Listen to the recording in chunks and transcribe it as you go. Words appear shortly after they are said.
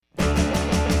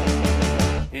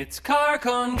It's car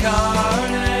con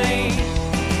carne.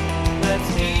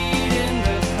 Let's eat in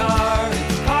the car.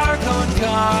 It's car con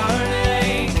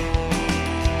carne.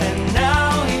 And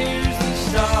now here's the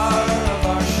star of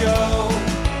our show,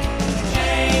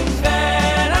 James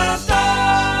Van Alstyne.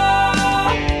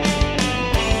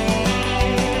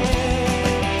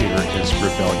 Fear is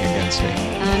rebelling against me.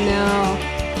 Oh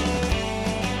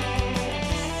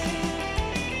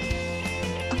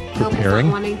no. Preparing?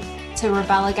 Not wanting to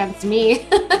rebel against me.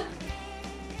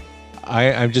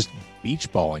 I'm just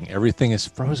beach balling. Everything is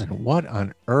frozen. What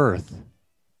on earth?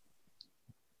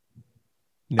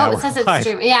 Now it says we're it's live.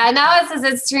 streaming. Yeah, now it says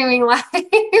it's streaming live.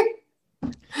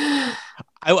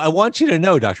 I want you to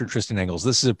know, Dr. Tristan Engels,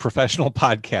 this is a professional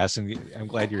podcast, and I'm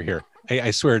glad you're here.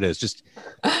 I swear it is. Just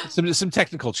some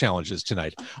technical challenges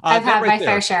tonight. I've had my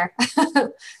there. fair share.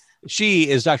 She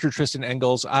is Dr. Tristan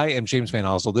Engels. I am James Van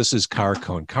Alstyne. This is Car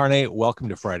Con Carne. Welcome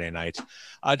to Friday night.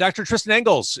 Dr. Tristan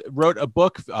Engels wrote a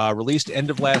book released end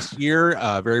of last year,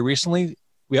 very recently.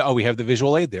 We have the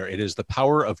visual aid there. It is The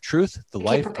Power of Truth, the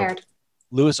life of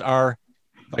Louis R.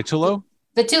 Vitullo,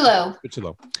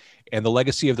 and the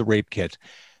legacy of the rape kit.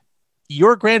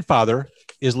 Your grandfather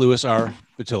is Louis R.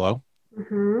 Vitullo.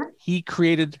 Mm-hmm. He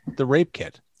created the rape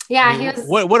kit. Yeah, I mean, he was.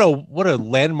 What a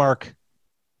landmark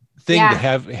thing to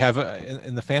have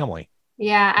in the family.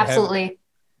 Yeah, absolutely.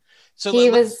 So he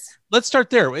was. Let's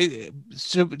start there.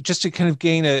 So just to kind of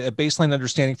gain a baseline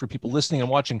understanding for people listening and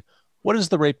watching, what is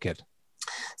the rape kit?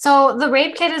 So the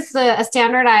rape kit is a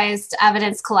standardized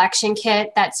evidence collection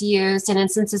kit that's used in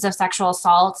instances of sexual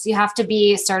assaults. You have to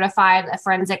be certified, a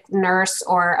forensic nurse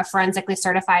or a forensically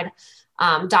certified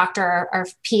doctor or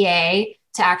PA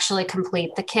to actually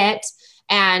complete the kit.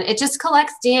 And it just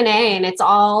collects DNA, and it's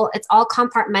all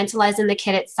compartmentalized in the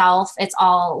kit itself. It's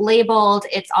all labeled.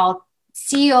 It's all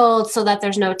sealed so that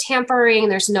there's no tampering,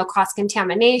 there's no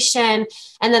cross-contamination.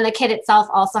 And then the kit itself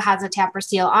also has a tamper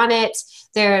seal on it.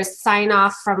 There's sign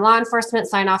off from law enforcement,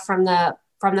 sign off from the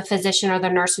physician or the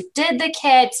nurse who did the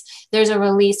kit. There's a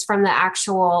release from the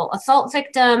actual assault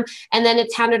victim. And then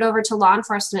it's handed over to law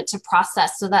enforcement to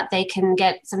process so that they can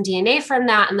get some DNA from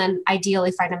that and then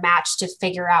ideally find a match to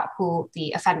figure out who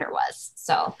the offender was.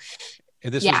 So,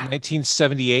 and this was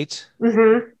 1978?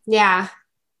 Mm-hmm. Yeah.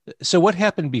 So what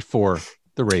happened before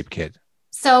the rape kit?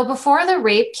 So before the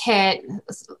rape kit,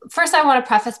 first I want to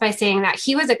preface by saying that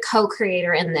he was a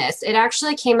co-creator in this. It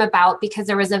actually came about because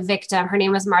there was a victim. Her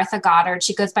name was Martha Goddard.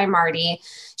 She goes by Marty.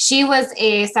 She was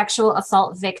a sexual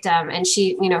assault victim. And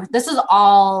she, this is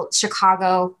all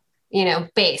Chicago,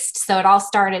 based. So it all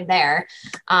started there.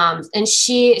 And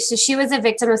she was a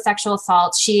victim of sexual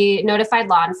assault. She notified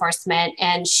law enforcement,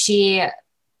 and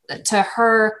to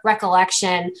her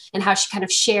recollection and how she kind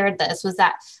of shared this was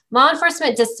that law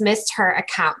enforcement dismissed her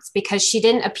accounts because she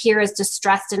didn't appear as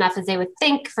distressed enough as they would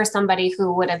think for somebody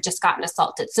who would have just gotten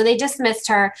assaulted. So they dismissed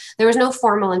her. There was no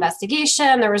formal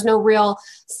investigation. There was no real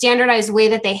standardized way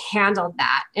that they handled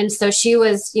that. And so she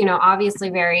was, obviously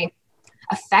very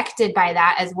affected by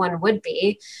that, as one would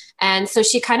be. And so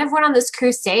she kind of went on this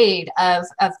crusade of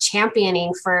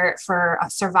championing for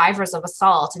survivors of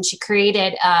assault. And she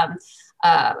created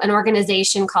an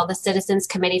organization called the Citizens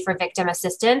Committee for Victim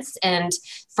Assistance. And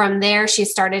from there, she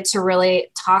started to really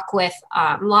talk with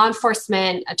law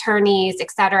enforcement, attorneys,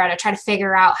 et cetera, to try to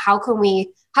figure out how can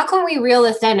we reel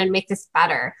this in and make this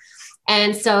better.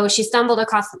 And so she stumbled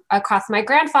across my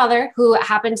grandfather, who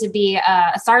happened to be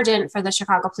a sergeant for the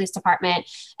Chicago Police Department.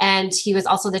 And he was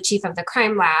also the chief of the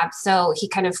crime lab. So he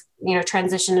kind of,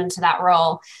 transitioned into that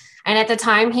role. And at the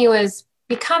time, he was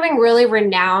becoming really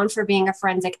renowned for being a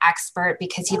forensic expert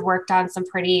because he'd worked on some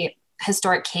pretty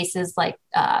historic cases like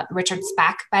Richard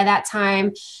Speck by that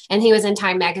time. And he was in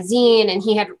Time magazine, and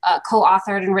he had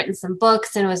co-authored and written some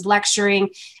books and was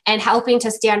lecturing and helping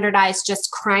to standardize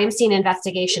just crime scene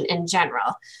investigation in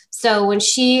general. So when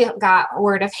she got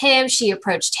word of him, she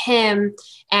approached him,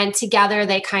 and together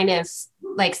they kind of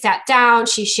sat down.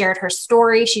 She shared her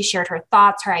story. She shared her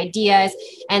thoughts, her ideas.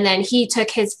 And then he took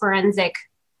his forensic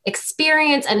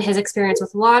experience and his experience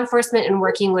with law enforcement and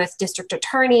working with district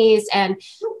attorneys, and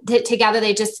together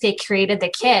they created the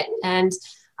kit. And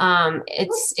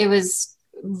it was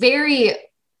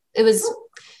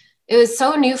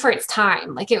so new for its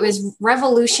time. It was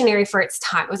revolutionary for its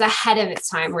time. It was ahead of its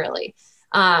time, really.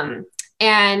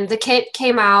 And the kit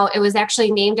came out. It was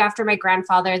actually named after my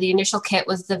grandfather. The initial kit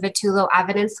was the Vitullo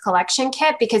Evidence Collection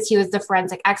Kit because he was the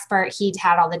forensic expert. He'd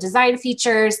had all the design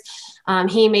features.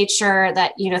 He made sure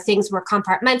that, things were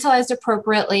compartmentalized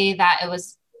appropriately, that it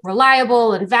was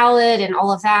reliable and valid and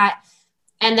all of that.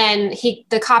 And then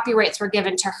the copyrights were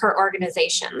given to her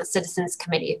organization, the Citizens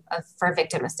Committee for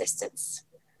Victim Assistance.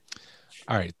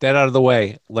 All right, that out of the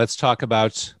way, let's talk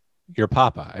about your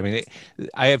papa. I mean,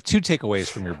 I have two takeaways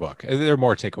from your book. There are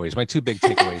more takeaways. My two big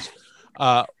takeaways.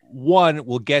 One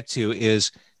we'll get to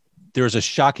is there's a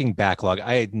shocking backlog.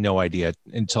 I had no idea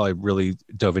until I really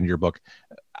dove into your book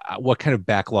what kind of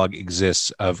backlog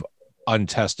exists of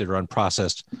untested or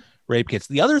unprocessed rape kits.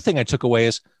 The other thing I took away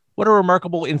is what a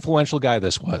remarkable, influential guy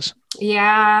this was.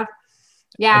 Yeah.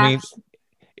 I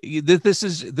mean, this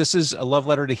is a love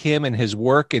letter to him and his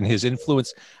work and his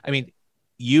influence. I mean,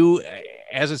 you,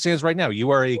 as it stands right now,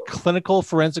 you are a clinical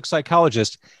forensic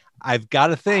psychologist. I've got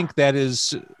to think that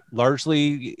is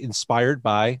largely inspired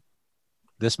by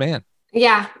this man.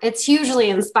 Yeah, it's hugely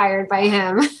inspired by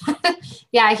him.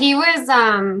 Yeah, he was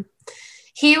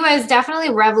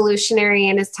definitely revolutionary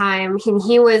in his time.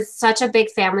 He was such a big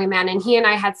family man, and he and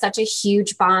I had such a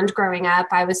huge bond growing up.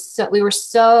 We were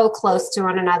so close to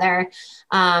one another.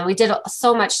 We did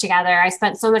so much together. I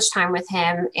spent so much time with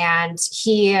him, and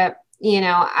he,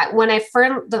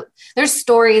 there's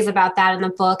stories about that in the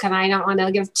book, and I don't want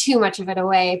to give too much of it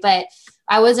away, but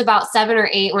I was about 7 or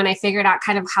 8 when I figured out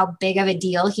kind of how big of a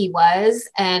deal he was.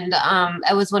 And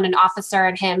it was when an officer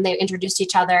and him, they introduced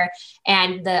each other,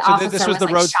 and the officer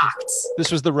was shocked.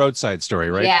 This was the roadside story,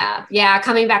 right? Yeah. Yeah.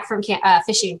 Coming back from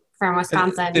fishing from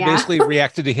Wisconsin. They basically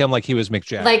reacted to him like he was Mick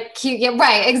Jagger.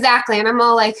 Right. Exactly. And I'm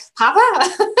all like, Papa?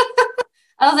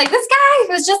 I was like, this guy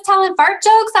who was just telling fart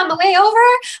jokes on the way over,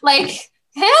 like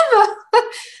him.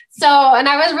 So, and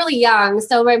I was really young,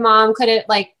 so my mom couldn't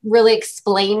really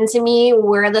explain to me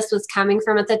where this was coming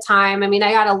from at the time. I mean,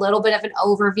 I got a little bit of an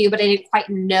overview, but I didn't quite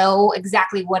know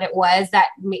exactly what it was that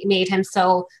made him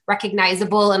so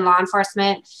recognizable in law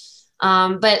enforcement.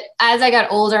 But as I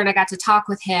got older and I got to talk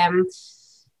with him,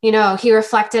 he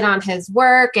reflected on his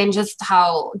work and just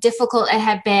how difficult it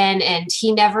had been. And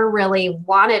he never really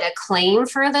wanted a claim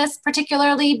for this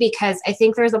particularly, because I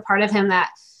think there's a part of him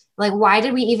that, why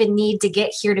did we even need to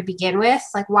get here to begin with?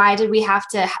 Why did we have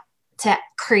to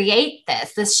create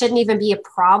this? This shouldn't even be a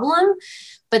problem.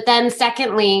 But then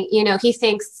secondly, he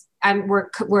thinks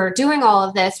we're doing all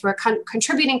of this. We're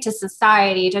contributing to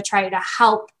society to try to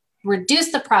help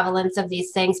reduce the prevalence of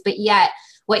these things. But yet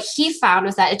what he found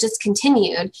was that it just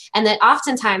continued, and that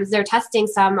oftentimes they're testing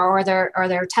or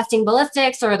they're testing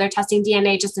ballistics, or they're testing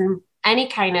DNA just in any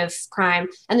kind of crime.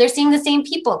 And they're seeing the same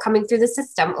people coming through the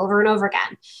system over and over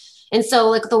again. And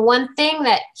so the one thing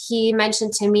that he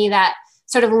mentioned to me that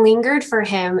sort of lingered for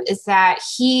him is that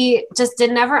he just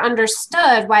never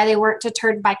understood why they weren't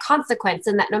deterred by consequence,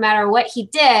 and that no matter what he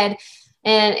did,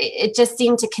 and it just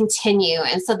seemed to continue.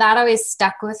 And so that always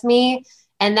stuck with me.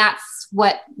 And that's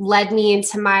what led me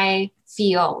into my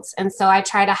field. And so I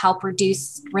try to help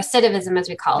reduce recidivism, as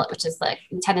we call it, which is the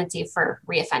tendency for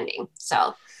reoffending.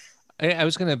 So I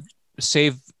was going to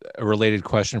save a related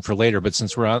question for later, but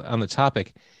since we're on the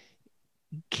topic,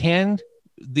 can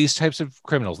these types of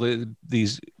criminals,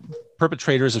 these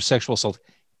perpetrators of sexual assault,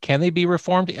 can they be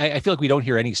reformed? I feel like we don't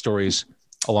hear any stories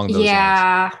along those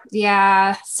lines.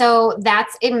 Yeah. So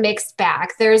that's a mixed bag.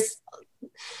 They're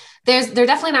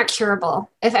definitely not curable.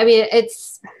 If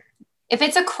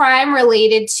it's a crime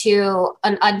related to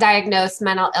an undiagnosed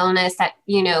mental illness that,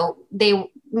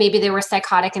 maybe they were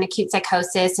psychotic and acute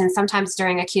psychosis, and sometimes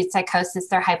during acute psychosis,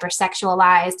 they're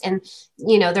hypersexualized and,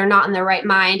 they're not in their right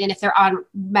mind. And if they're on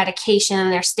medication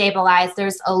and they're stabilized,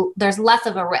 there's less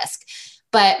of a risk.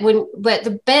 But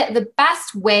the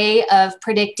best way of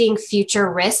predicting future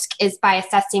risk is by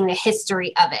assessing the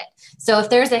history of it. So if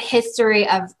there's a history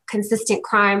of consistent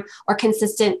crime or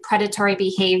consistent predatory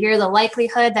behavior, the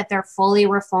likelihood that they're fully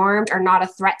reformed or not a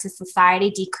threat to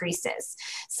society decreases.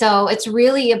 So it's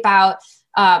really about,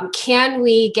 can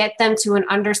we get them to an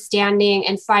understanding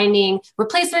and finding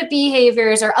replacement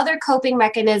behaviors or other coping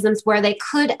mechanisms where they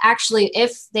could actually,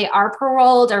 if they are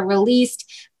paroled or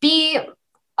released, be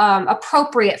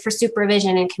appropriate for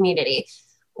supervision in community.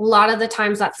 A lot of the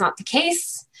times that's not the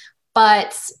case,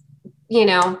 but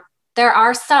there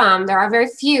are very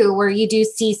few where you do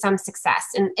see some success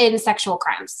in sexual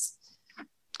crimes.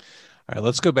 All right,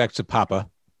 let's go back to Papa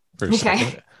for a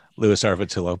second. Louis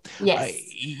Arvatillo. Yes.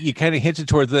 You kind of hinted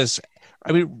toward this.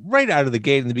 I mean, right out of the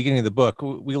gate in the beginning of the book,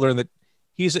 we learned that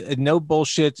he's a no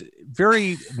bullshit,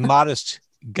 very modest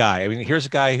guy. I mean, here's a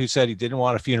guy who said he didn't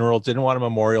want a funeral, didn't want a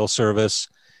memorial service.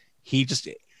 He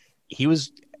seemed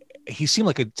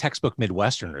like a textbook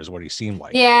Midwesterner is what he seemed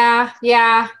like. Yeah,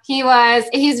 he was.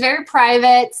 He's very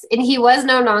private, and he was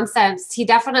no nonsense. He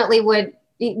definitely would,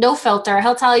 no filter.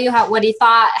 He'll tell you what he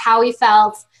thought, how he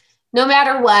felt, no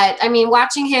matter what. I mean,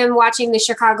 watching the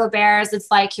Chicago Bears,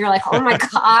 it's like, you're like, oh my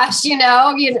gosh,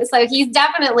 it's like, he's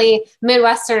definitely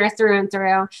Midwesterner through and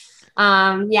through.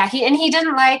 He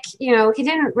didn't like, he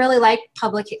didn't really like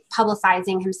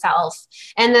publicizing himself.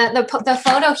 And the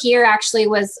photo here actually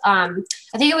was,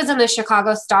 I think it was in the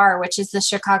Chicago Star, which is the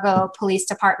Chicago Police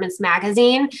Department's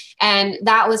magazine. And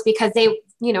that was because they,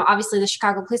 obviously the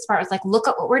Chicago Police Department was like, look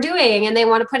at what we're doing. And they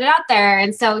want to put it out there.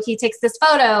 And so he takes this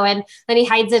photo and then he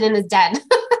hides it in his den.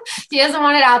 He doesn't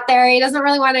want it out there. He doesn't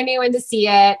really want anyone to see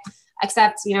it,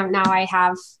 except, now I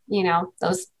have,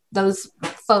 those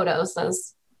photos,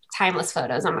 those timeless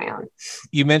photos on my own.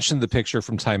 You mentioned the picture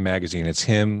from Time Magazine. It's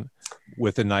him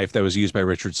with a knife that was used by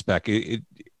Richard Speck.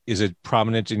 Is it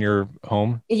prominent in your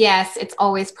home? Yes, it's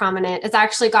always prominent. It's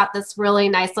actually got this really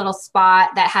nice little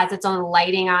spot that has its own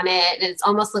lighting on it. And it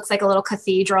almost looks like a little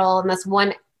cathedral in this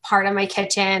one part of my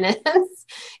kitchen. And it's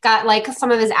got like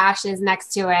some of his ashes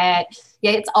next to it.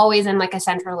 Yeah, it's always in like a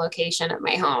central location at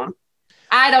my home.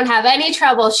 I don't have any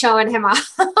trouble showing him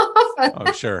off.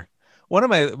 Oh, sure. One of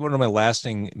my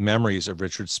lasting memories of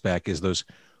Richard Speck is those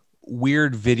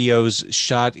weird videos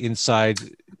shot inside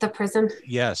the prison.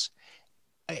 Yes.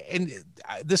 And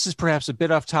this is perhaps a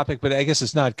bit off topic, but I guess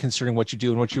it's not, considering what you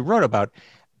do and what you wrote about.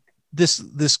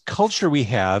 This culture we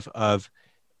have of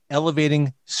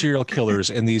elevating serial killers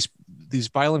and these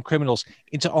violent criminals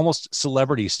into almost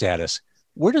celebrity status.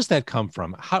 Where does that come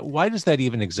from? Why does that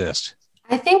even exist?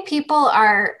 I think people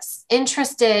are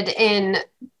interested in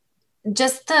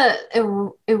just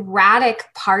the erratic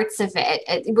parts of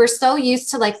it. We're so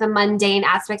used to like the mundane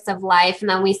aspects of life. And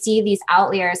then we see these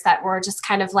outliers that we're just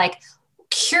kind of like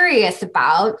curious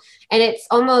about. And it's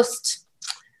almost,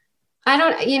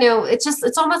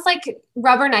 it's almost like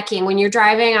rubbernecking when you're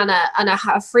driving on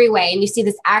a freeway and you see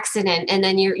this accident, and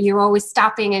then you're always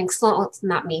stopping and slow. Well, it's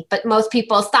not me, but most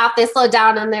people stop, they slow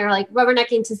down, and they're like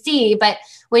rubbernecking to see. But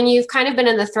when you've kind of been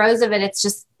in the throes of it, it's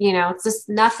just, it's just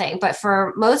nothing. But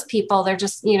for most people, they're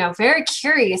just, very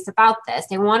curious about this.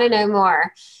 They want to know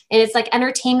more. And it's like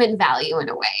entertainment value in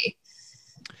a way.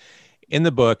 In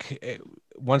the book,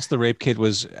 once the rape kit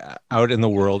was out in the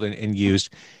world and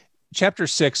used, Chapter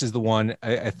 6 is the one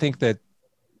I think that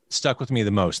stuck with me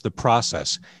the most, the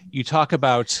process. You talk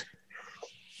about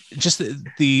just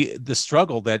the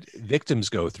struggle that victims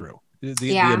go through,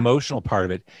 the emotional part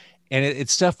of it. And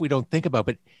it's stuff we don't think about,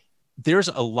 but there's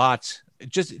a lot,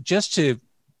 just to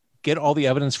get all the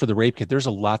evidence for the rape kit, there's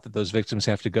a lot that those victims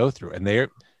have to go through. And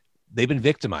they've been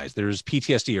victimized. There's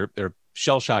PTSD or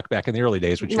shell shock back in the early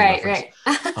days, which you referenced.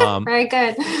 Right. Very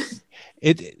good.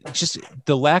 It just,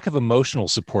 the lack of emotional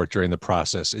support during the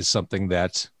process is something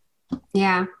that,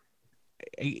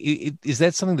 is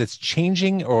that something that's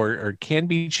changing or can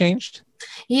be changed?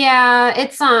 Yeah,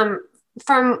 it's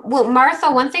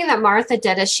Martha, one thing that Martha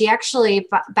did is she actually,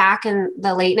 back in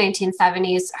the late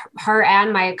 1970s, her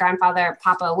and my grandfather,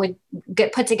 Papa, would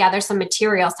put together some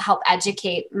materials to help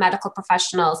educate medical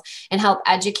professionals and help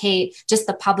educate just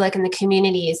the public and the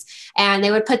communities. And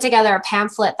they would put together a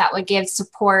pamphlet that would give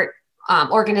support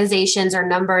organizations or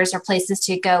numbers or places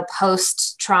to go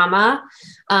post trauma.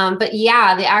 But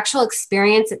yeah, the actual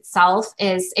experience itself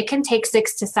it can take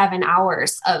 6 to 7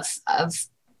 hours of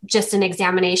just an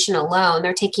examination alone.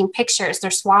 They're taking pictures,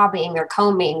 they're swabbing, they're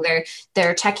combing,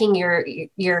 they're checking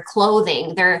your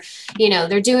clothing. They're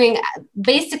doing,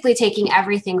 basically taking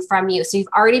everything from you. So you've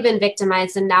already been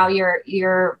victimized, and now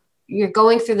you're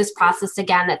going through this process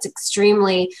again that's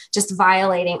extremely just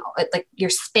violating like your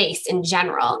space in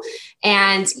general.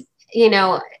 And,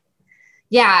 there's,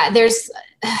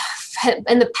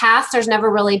 in the past, there's never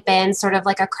really been sort of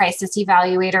like a crisis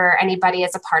evaluator or anybody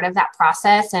as a part of that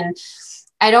process. And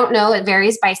I don't know, it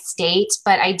varies by state,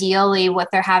 but ideally what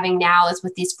they're having now is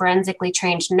with these forensically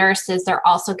trained nurses, they're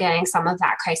also getting some of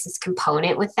that crisis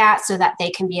component with that so that they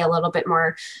can be a little bit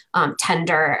more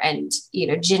tender and,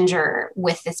 ginger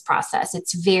with this process.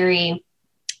 It's very,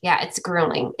 it's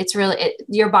grueling. It's really,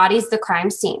 your body's the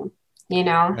crime scene,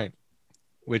 Right.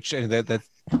 Which that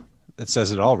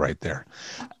says it all right there.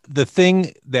 The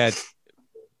thing that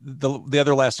the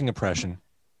other lasting impression,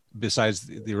 besides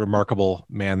the remarkable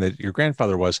man that your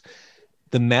grandfather was,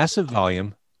 the massive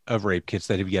volume of rape kits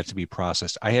that have yet to be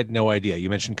processed. I had no idea. You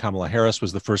mentioned Kamala Harris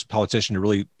was the first politician to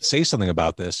really say something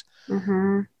about this.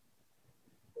 Mm-hmm.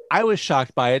 I was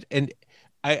shocked by it. And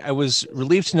I was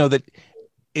relieved to know that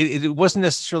it wasn't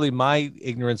necessarily my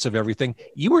ignorance of everything.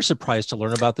 You were surprised to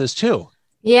learn about this too.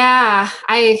 Yeah,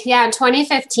 in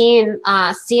 2015,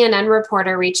 CNN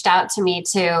reporter reached out to me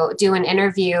to do an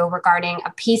interview regarding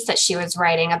a piece that she was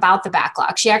writing about the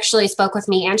backlog. She actually spoke with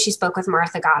me and she spoke with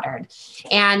Martha Goddard.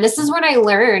 And this is when I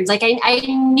learned, like, I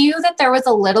knew that there was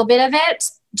a little bit of it,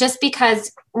 just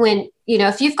because when,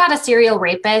 if you've got a serial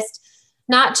rapist,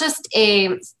 not just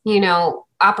a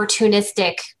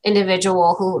opportunistic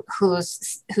individual who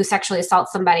sexually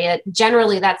assaults somebody.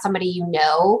 Generally, that's somebody you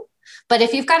know. But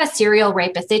if you've got a serial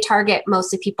rapist, they target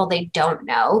mostly people they don't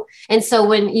know. And so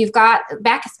when you've got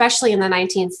back, especially in the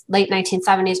late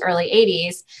 1970s, early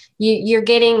 80s, you're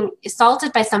getting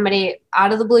assaulted by somebody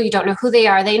out of the blue. You don't know who they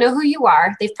are. They know who you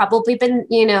are. They've probably been,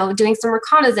 doing some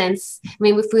reconnaissance. I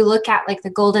mean, if we look at like the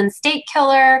Golden State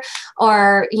Killer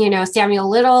or, Samuel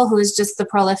Little, who is just the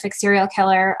prolific serial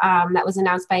killer that was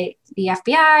announced by the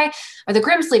FBI, or the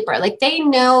Grim Sleeper, like they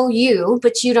know you,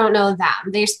 but you don't know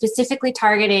them. They're specifically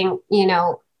targeting,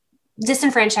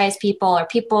 disenfranchised people or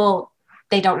people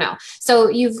they don't know. So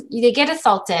they get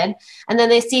assaulted and then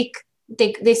they seek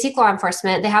law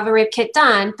enforcement. They have a rape kit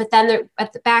done, but then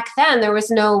back then there was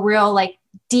no real like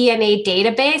DNA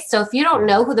database. So if you don't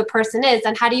know who the person is,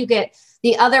 then how do you get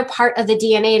the other part of the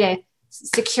DNA to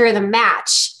secure the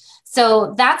match?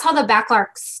 So that's how the backlog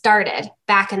started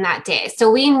back in that day. So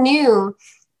we knew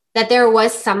that there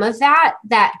was some of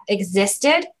that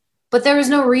existed, but there was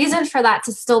no reason for that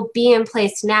to still be in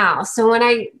place now. So when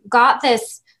I got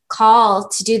this call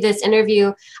to do this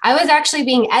interview, I was actually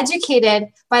being educated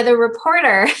by the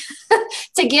reporter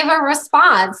to give a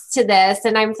response to this.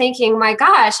 And I'm thinking, my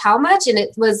gosh, how much? And it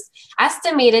was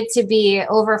estimated to be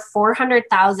over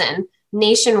 400,000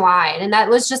 nationwide. And that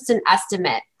was just an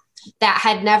estimate that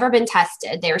had never been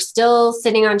tested. They were still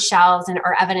sitting on shelves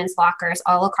or evidence lockers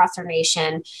all across our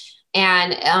nation.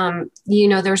 And,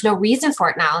 there's no reason for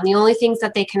it now. And the only things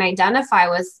that they can identify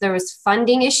was there was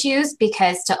funding issues,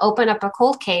 because to open up a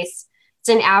cold case, it's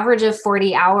an average of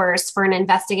 40 hours for an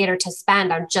investigator to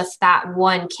spend on just that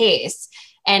one case.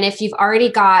 And if you've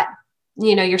already got,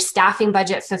 your staffing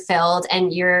budget fulfilled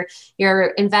and your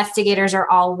investigators are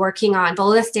all working on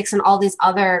ballistics and all these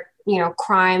other,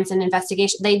 crimes and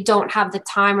investigation, they don't have the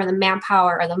time or the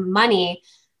manpower or the money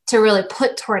to really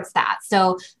put towards that.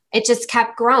 So it just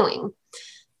kept growing.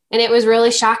 And it was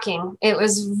really shocking. It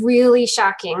was really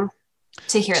shocking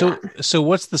to hear that. So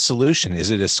what's the solution? Is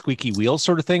it a squeaky wheel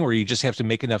sort of thing where you just have to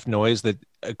make enough noise that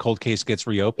a cold case gets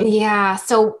reopened? Yeah.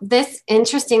 So this,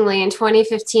 interestingly, in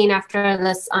 2015, after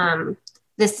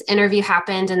this interview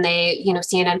happened and they,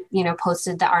 CNN,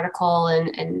 posted the article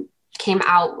and came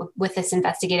out with this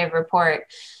investigative report,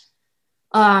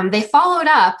 they followed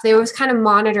up. They was kind of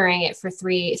monitoring it for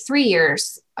three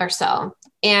years or so.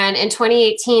 And in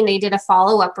 2018, they did a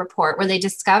follow-up report where they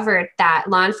discovered that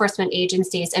law enforcement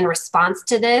agencies, in response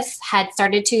to this, had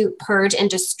started to purge and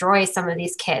destroy some of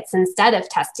these kits instead of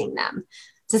testing them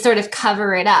to sort of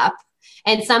cover it up.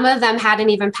 And some of them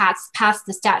hadn't even passed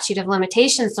the statute of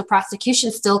limitations, so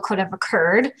prosecution still could have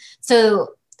occurred.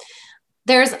 So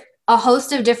there's a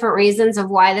host of different reasons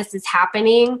of why this is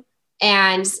happening.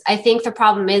 And I think the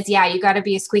problem is, you got to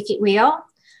be a squeaky wheel.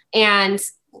 And,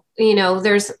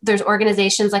 there's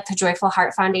organizations like the Joyful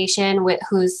Heart Foundation,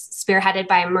 who's spearheaded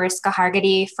by Mariska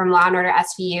Hargitay from Law and Order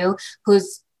SVU,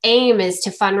 whose aim is to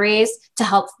fundraise to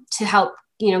help,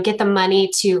 get the money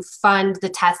to fund the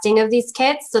testing of these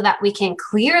kits so that we can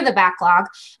clear the backlog.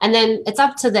 And then it's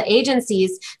up to the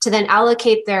agencies to then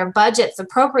allocate their budgets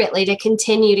appropriately to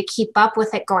continue to keep up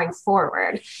with it going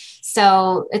forward.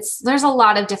 So there's a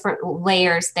lot of different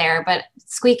layers there, but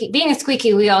being a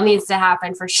squeaky wheel needs to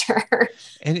happen for sure.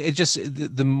 And it just,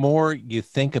 the more you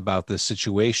think about this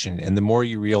situation and the more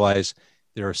you realize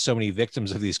there are so many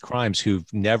victims of these crimes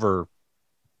who've never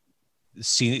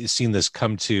seen this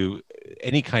come to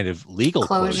any kind of legal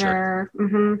closure.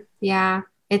 Mm-hmm. Yeah.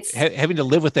 It's having to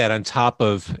live with that on top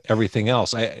of everything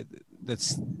else.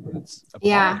 That's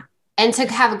yeah. And to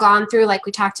have gone through, like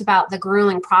we talked about, the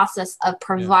grueling process of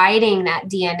providing that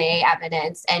DNA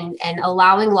evidence and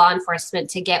allowing law enforcement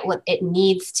to get what it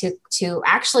needs to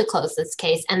actually close this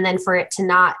case. And then for it to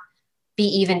not be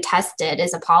even tested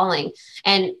is appalling.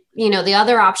 And, the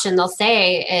other option they'll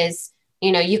say is,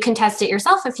 you can test it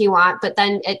yourself if you want, but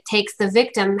then it takes the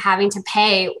victim having to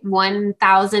pay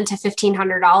 $1,000 to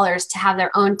 $1,500 to have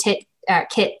their own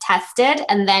kit tested.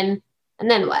 And then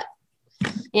what?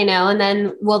 And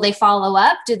then will they follow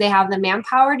up? Do they have the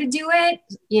manpower to do it?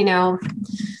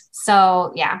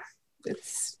 So yeah.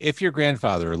 If your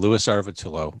grandfather, Louis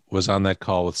Arvitullo, was on that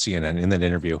call with CNN in that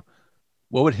interview,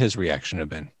 what would his reaction have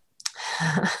been?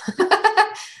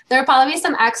 There would probably be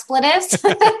some expletives.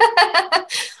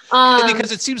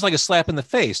 Because it seems like a slap in the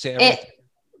face.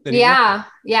 Yeah.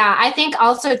 I think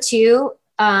also too,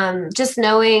 just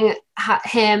knowing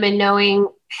him and knowing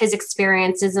his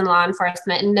experiences in law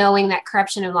enforcement and knowing that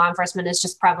corruption in law enforcement is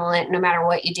just prevalent no matter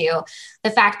what you do. The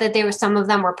fact that some of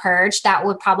them were purged, that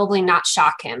would probably not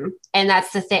shock him. And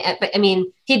that's the thing. But I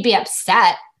mean, he'd be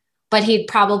upset, but he'd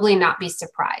probably not be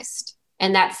surprised.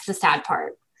 And that's the sad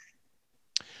part.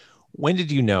 When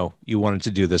did you know you wanted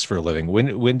to do this for a living?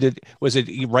 Was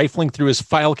it rifling through his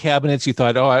file cabinets? You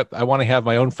thought, oh, I want to have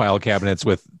my own file cabinets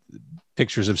with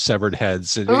pictures of severed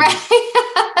heads. Right.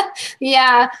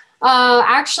 Yeah.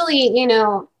 Actually,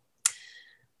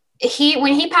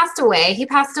 when he passed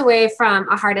away from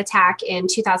a heart attack in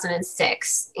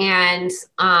 2006. And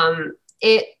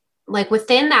it, like,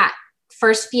 within that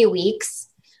first few weeks,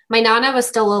 my Nana was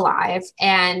still alive,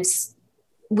 and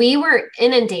we were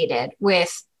inundated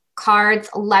with cards,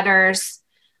 letters,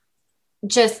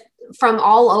 just from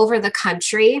all over the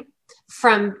country,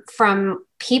 from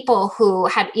people who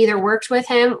had either worked with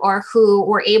him or who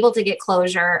were able to get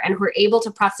closure and were able to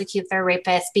prosecute their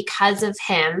rapists because of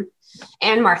him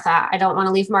and Martha. I don't want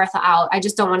to leave Martha out. I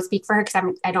just don't want to speak for her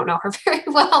because I don't know her very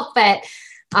well. But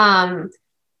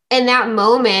in that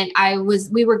moment,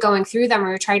 we were going through them. We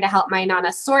were trying to help my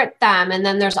Nana sort them. And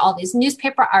then there's all these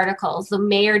newspaper articles. The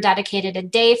mayor dedicated a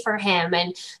day for him.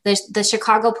 And the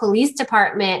Chicago Police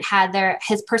Department had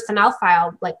his personnel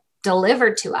file like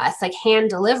delivered to us, like hand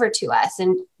delivered to us,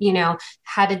 and,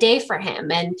 had a day for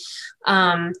him. And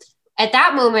at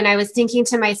that moment, I was thinking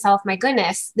to myself, my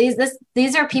goodness,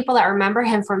 these are people that remember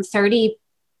him from 30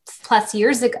 plus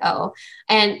years ago.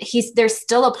 And he's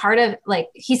still a part of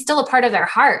their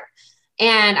heart.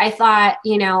 And I thought,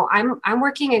 I'm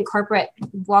working in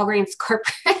Walgreens corporate,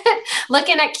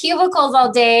 looking at cubicles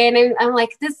all day. And I'm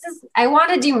like, I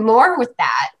want to do more with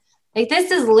that. Like,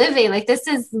 this is living, like, this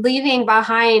is leaving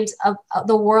behind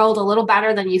the world a little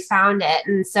better than you found it.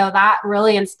 And so that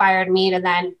really inspired me to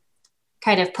then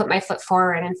kind of put my foot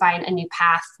forward and find a new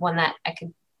path, one that I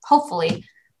could hopefully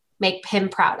make him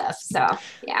proud of. So,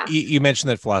 yeah. You mentioned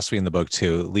that philosophy in the book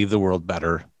too, leave the world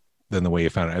better than the way you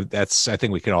found it. I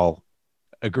think we could all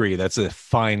agree. That's a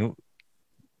fine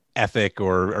ethic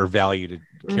or value to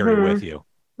carry with you.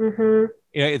 Mm-hmm.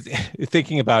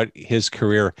 Thinking about his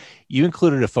career, you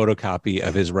included a photocopy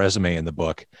of his resume in the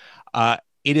book.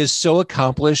 It is so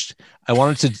accomplished. I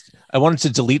wanted to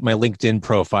delete my LinkedIn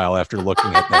profile after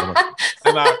looking at that.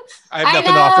 I'm out. I have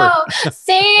nothing to offer.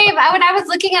 Same. When I was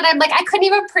looking at it, like, I couldn't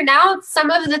even pronounce some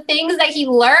of the things that he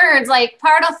learned, like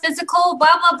physical,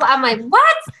 blah, blah, blah. I'm like,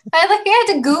 what? I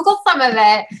had to Google some of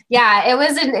it. Yeah,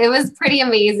 it was pretty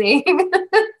amazing.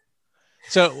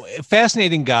 So,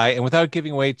 fascinating guy. And without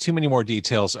giving away too many more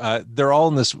details, they're all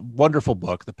in this wonderful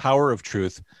book, The Power of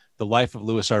Truth, The Life of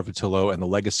Louis R. Vitullo and the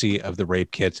Legacy of the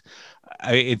Rape Kit.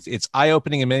 It's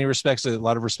eye-opening in many respects. A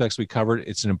lot of respects we covered.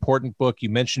 It's an important book. You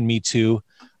mentioned Me Too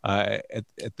at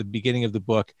the beginning of the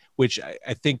book, which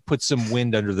I think puts some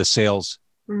wind under the sails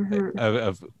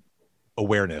of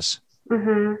awareness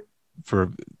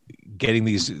for getting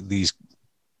these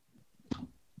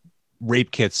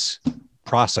rape kits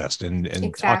processed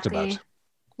and talked about.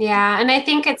 Yeah. And I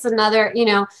think it's another,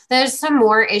 there's some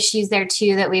more issues there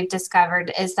too that we've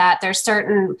discovered, is that there's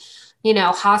certain,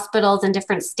 hospitals in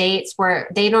different states where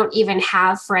they don't even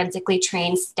have forensically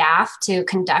trained staff to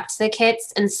conduct the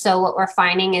kits. And so what we're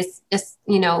finding is just,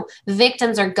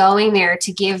 victims are going there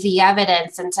to give the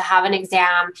evidence and to have an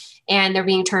exam, and they're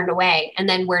being turned away. And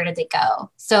then where did they go?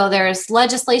 So there's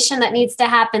legislation that needs to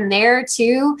happen there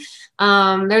too.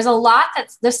 There's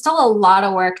still a lot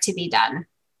of work to be done.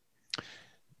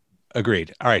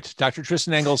 Agreed. All right. Dr.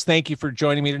 Tristan Engels, thank you for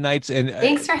joining me tonight. And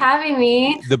thanks for having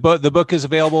me. The book is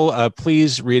available.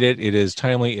 Please read it. It is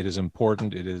timely. It is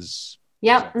important. It is.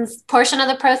 Yep. And portion of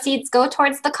the proceeds go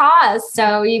towards the cause.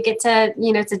 So you get to,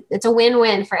 it's a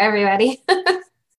win-win for everybody.